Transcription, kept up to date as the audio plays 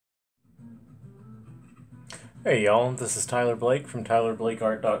Hey y'all, this is Tyler Blake from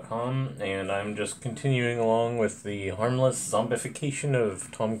TylerBlakeArt.com, and I'm just continuing along with the harmless zombification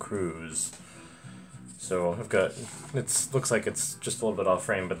of Tom Cruise. So I've got, looks like it's just a little bit off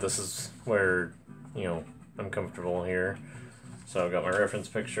frame, but this is where, you know, I'm comfortable here. So I've got my reference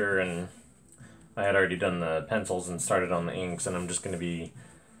picture, and I had already done the pencils and started on the inks, and I'm just going to be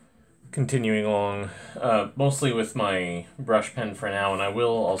continuing along, mostly with my brush pen for now, and I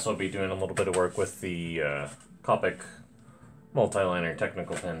will also be doing a little bit of work with the Copic multi-liner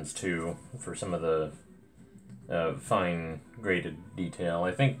technical pens too for some of the fine graded detail.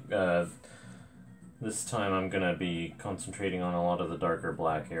 I think this time I'm gonna be concentrating on a lot of the darker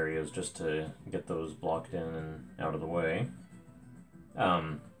black areas just to get those blocked in and out of the way.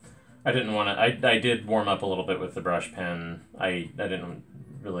 I didn't want to. I did warm up a little bit with the brush pen. I didn't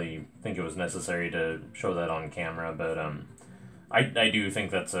really think it was necessary to show that on camera, but I do think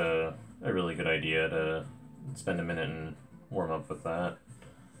that's a really good idea to spend a minute and warm up with that.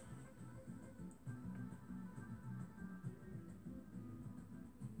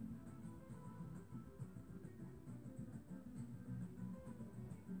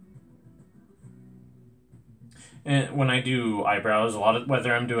 And when I do eyebrows, a lot of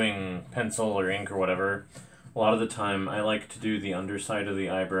whether I'm doing pencil or ink or whatever, a lot of the time I like to do the underside of the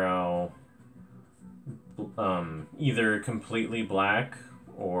eyebrow either completely black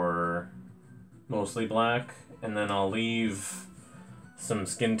or mostly black, and then I'll leave some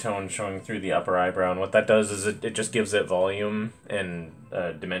skin tone showing through the upper eyebrow. And what that does is it just gives it volume and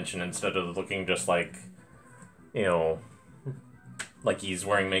dimension instead of looking just like, you know, like he's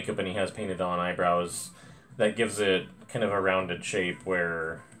wearing makeup and he has painted on eyebrows. That gives it kind of a rounded shape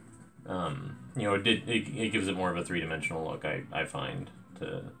where, it gives it more of a three-dimensional look, I find,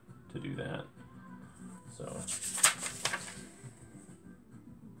 to do that. So,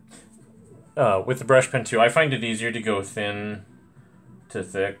 with the brush pen too, I find it easier to go thin to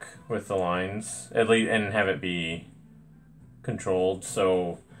thick with the lines, at least, and have it be controlled.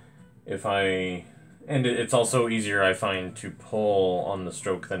 So, if I and it's also easier, I find, to pull on the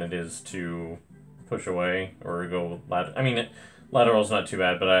stroke than it is to push away or go lateral. I mean, lateral's not too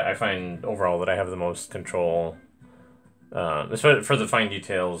bad, but I find overall that I have the most control, especially for the fine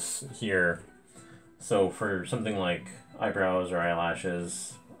details here. So for something like eyebrows or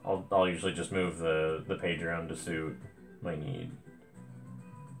eyelashes, I'll usually just move the page around to suit my need.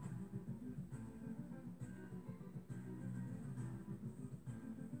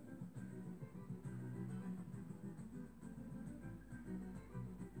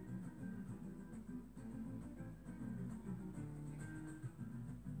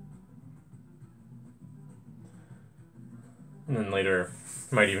 And then later,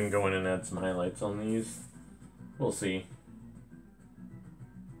 might even go in and add some highlights on these. We'll see.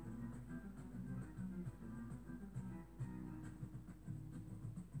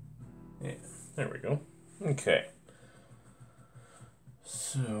 Yeah, there we go. Okay.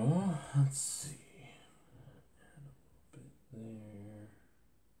 So, let's see. Add a bit there.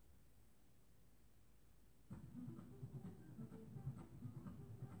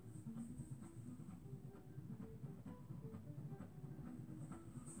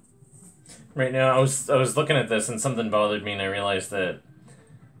 Right now, I was looking at this and something bothered me, and I realized that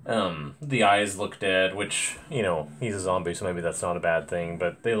the eyes look dead, which, he's a zombie, so maybe that's not a bad thing,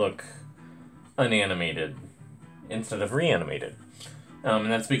 but they look unanimated instead of reanimated. And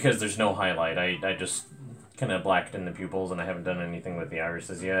that's because there's no highlight. I just kind of blacked in the pupils, and I haven't done anything with the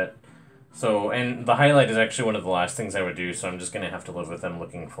irises yet. So, and the highlight is actually one of the last things I would do, so I'm just going to have to live with them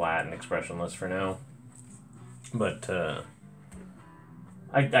looking flat and expressionless for now. But,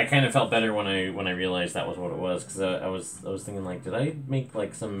 I kind of felt better when I realized that was what it was, because I was thinking, like, did I make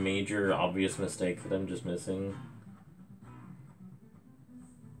like some major obvious mistake that I'm just missing?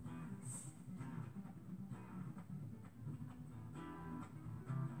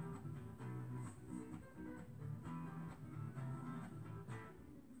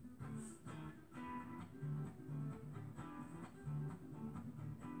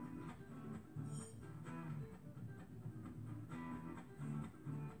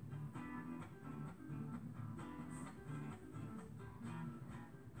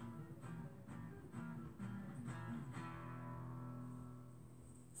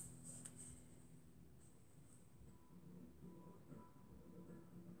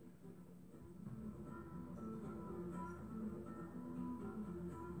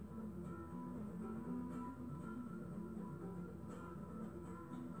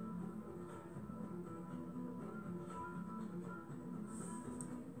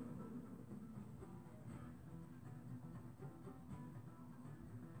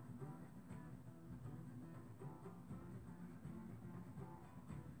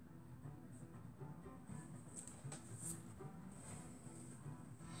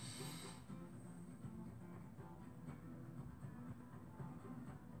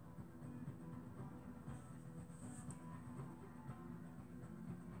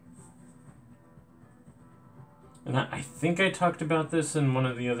 And I think I talked about this in one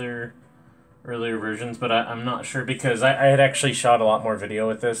of the other earlier versions, but I'm not sure because I had actually shot a lot more video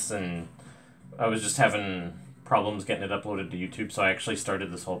with this, and I was just having problems getting it uploaded to YouTube, so I actually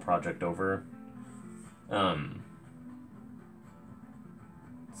started this whole project over.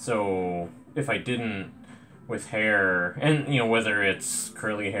 So if I didn't with hair, and whether it's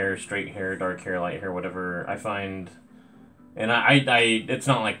curly hair, straight hair, dark hair, light hair, whatever, I find, and it's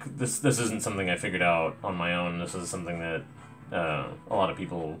not like this isn't something I figured out on my own. This is something that a lot of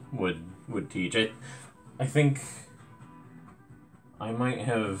people would teach. I think I might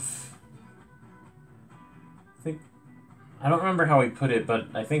have. I don't remember how he put it, but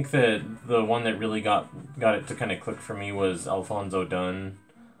I think that the one that really got it to kind of click for me was Alfonso Dunn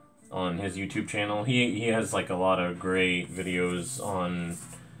on his YouTube channel. He has like a lot of great videos on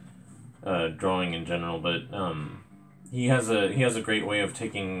drawing in general, but he has a great way of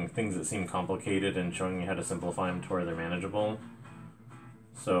taking things that seem complicated and showing you how to simplify them to where they're manageable.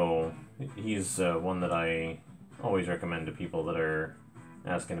 So he's one that I always recommend to people that are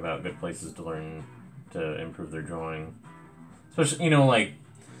asking about good places to learn to improve their drawing. Especially, like,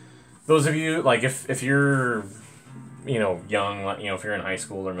 those of you, like, if you're, young, if you're in high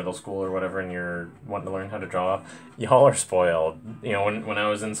school or middle school or whatever and you're wanting to learn how to draw, y'all are spoiled. When I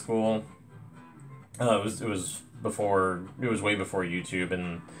was in school, it was way before YouTube,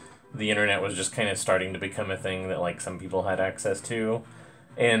 and the internet was just kind of starting to become a thing that, like, some people had access to.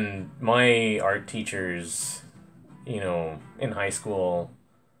 And my art teachers, in high school,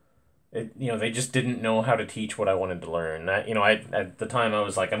 they just didn't know how to teach what I wanted to learn. At the time I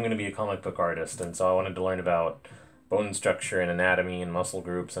was like, I'm going to be a comic book artist, and so I wanted to learn about bone structure and anatomy and muscle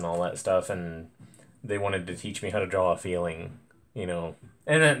groups and all that stuff, and they wanted to teach me how to draw a feeling,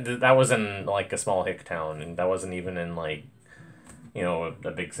 And that was in, like, a small hick town, and that wasn't even in, like,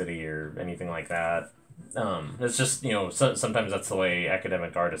 a big city or anything like that. It's just, sometimes that's the way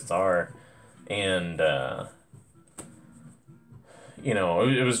academic artists are, and,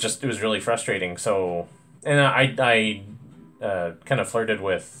 it was really frustrating. So, and I kind of flirted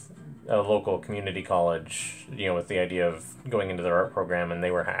with a local community college, with the idea of going into their art program, and they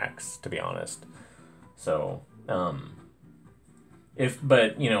were hacks, to be honest. So,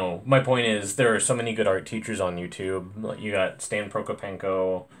 but my point is there are so many good art teachers on YouTube. You got Stan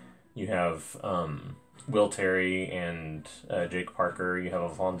Prokopenko, you have Will Terry and Jake Parker, you have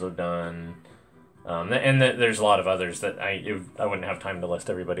Alfonso Dunn. There's a lot of others that I wouldn't have time to list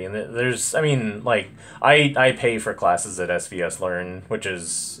everybody. And I pay for classes at SVS Learn, which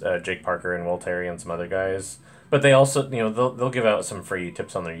is Jake Parker and Will Terry and some other guys. But they also, they'll give out some free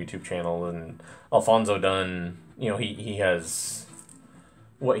tips on their YouTube channel. And Alfonso Dunn, he has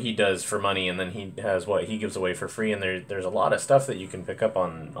what he does for money, and then he has what he gives away for free. And there's a lot of stuff that you can pick up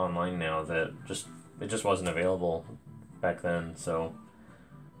online now that it just wasn't available back then. So,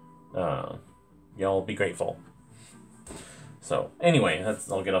 y'all be grateful. So, anyway,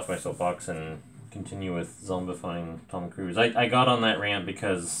 I'll get off my soapbox and continue with zombifying Tom Cruise. I got on that rant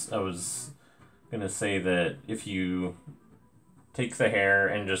because I was going to say that if you take the hair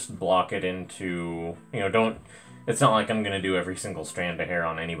and just block it into, it's not like I'm going to do every single strand of hair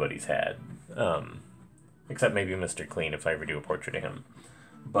on anybody's head. Except maybe Mr. Clean if I ever do a portrait of him.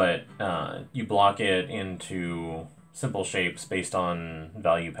 But you block it into simple shapes based on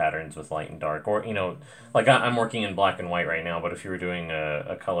value patterns with light and dark, or like I'm working in black and white right now, but if you were doing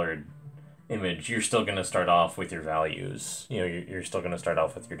a colored image, you're still going to start off with your values. You're still going to start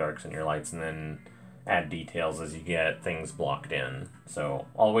off with your darks and your lights, and then add details as you get things blocked in. So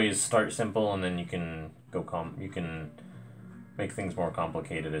always start simple, and then you can you can make things more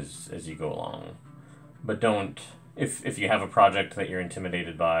complicated as you go along. But don't, if you have a project that you're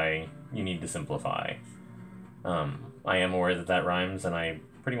intimidated by, you need to simplify. I am aware that rhymes, and I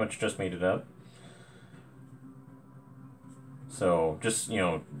pretty much just made it up. So just,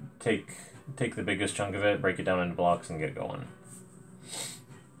 take the biggest chunk of it, break it down into blocks, and get going.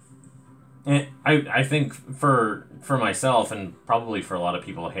 And I think for myself, and probably for a lot of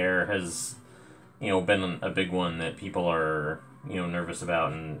people, hair has, been a big one that people are, nervous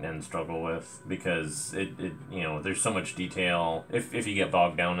about and struggle with, because it there's so much detail. If you get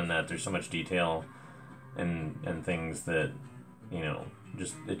bogged down in that, there's so much detail and things that,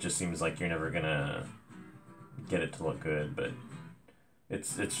 it just seems like you're never gonna get it to look good. But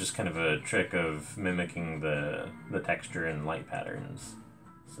it's just kind of a trick of mimicking the texture and light patterns.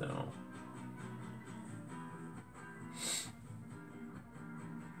 So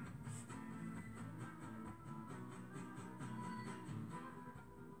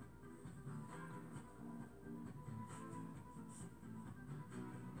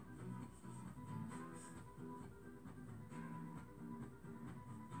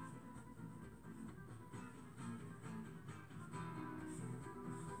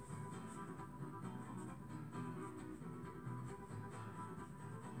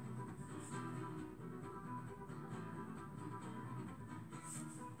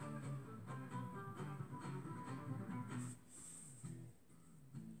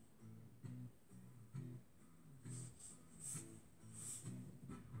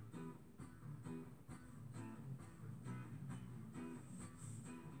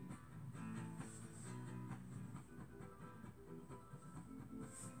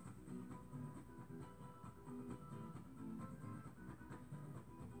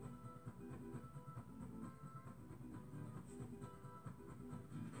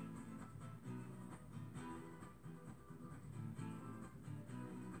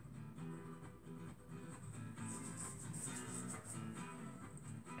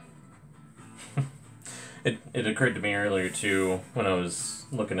It occurred to me earlier too when I was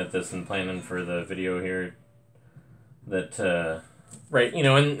looking at this and planning for the video here that right, you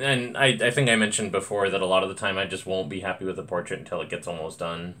know, and I think I mentioned before that a lot of the time I just won't be happy with the portrait until it gets almost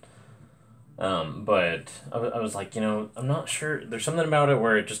done. But I was like, you know, I'm not sure. There's something about it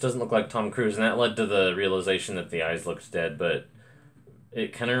where it just doesn't look like Tom Cruise, and that led to the realization that the eyes looked dead. But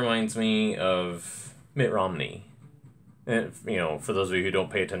it kind of reminds me of Mitt Romney. And, you know, for those of you who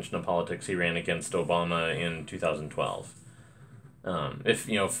don't pay attention to politics, he ran against Obama in 2012. If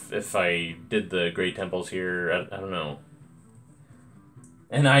you know, if I did the Great Temples here, I don't know.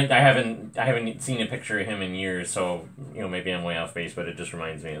 And I haven't seen a picture of him in years, so you know maybe I'm way off base, but it just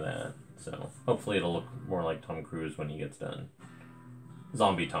reminds me of that. So hopefully it'll look more like Tom Cruise when he gets done.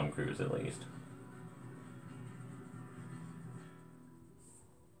 Zombie Tom Cruise, at least.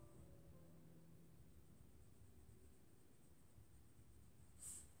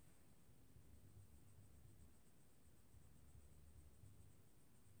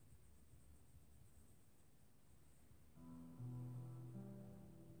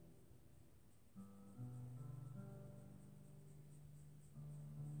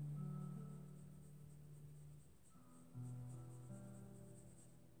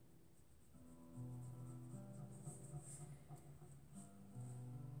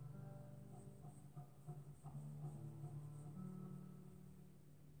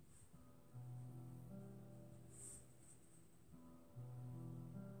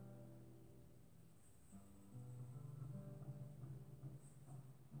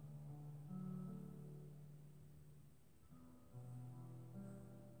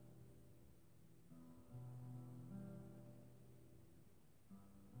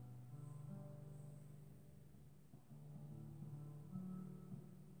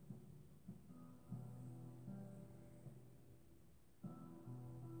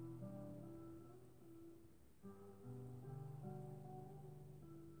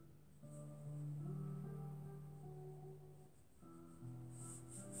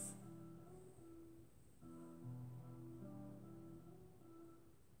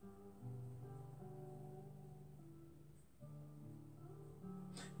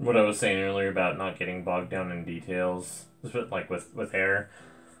 What I was saying earlier about not getting bogged down in details, like with hair.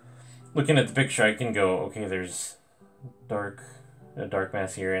 Looking at the picture, I can go, okay, there's a dark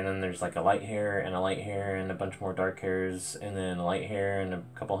mass here, and then there's like a light hair and a light hair and a bunch more dark hairs, and then a light hair and a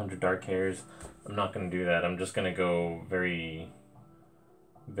couple hundred dark hairs. I'm not going to do that. I'm just going to go very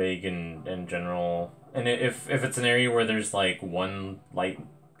vague and general. And if it's an area where there's like one light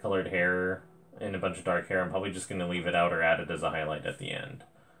colored hair and a bunch of dark hair, I'm probably just going to leave it out or add it as a highlight at the end.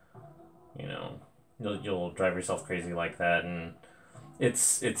 You know, you'll drive yourself crazy like that, and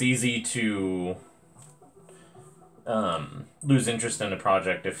it's easy to lose interest in a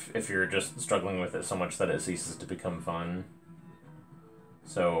project if you're just struggling with it so much that it ceases to become fun.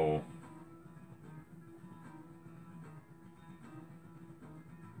 So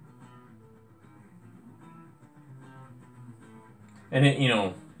and it, you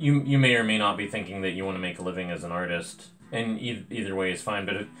know, you may or may not be thinking that you want to make a living as an artist, and either way is fine,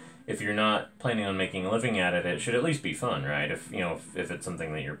 but if you're not planning on making a living at it, it should at least be fun, right? If you know if it's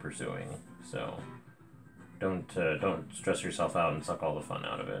something that you're pursuing. So don't stress yourself out and suck all the fun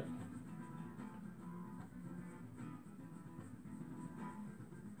out of it.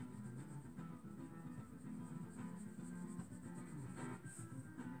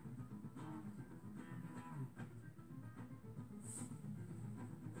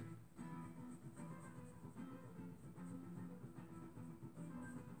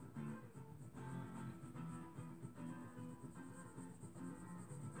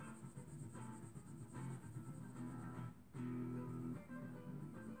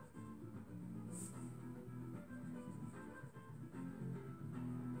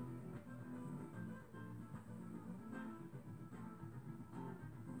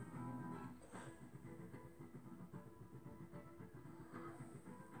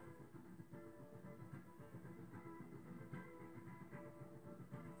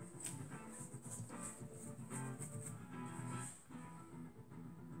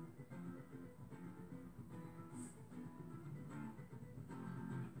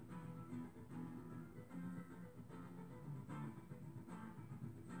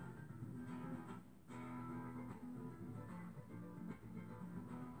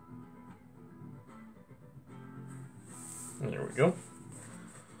 There we go.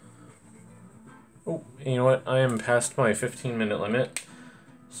 Oh, you know what? I am past my 15-minute limit,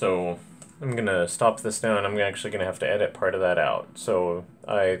 so I'm going to stop this now, and I'm actually going to have to edit part of that out. So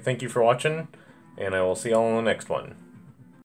I thank you for watching, and I will see y'all on the next one.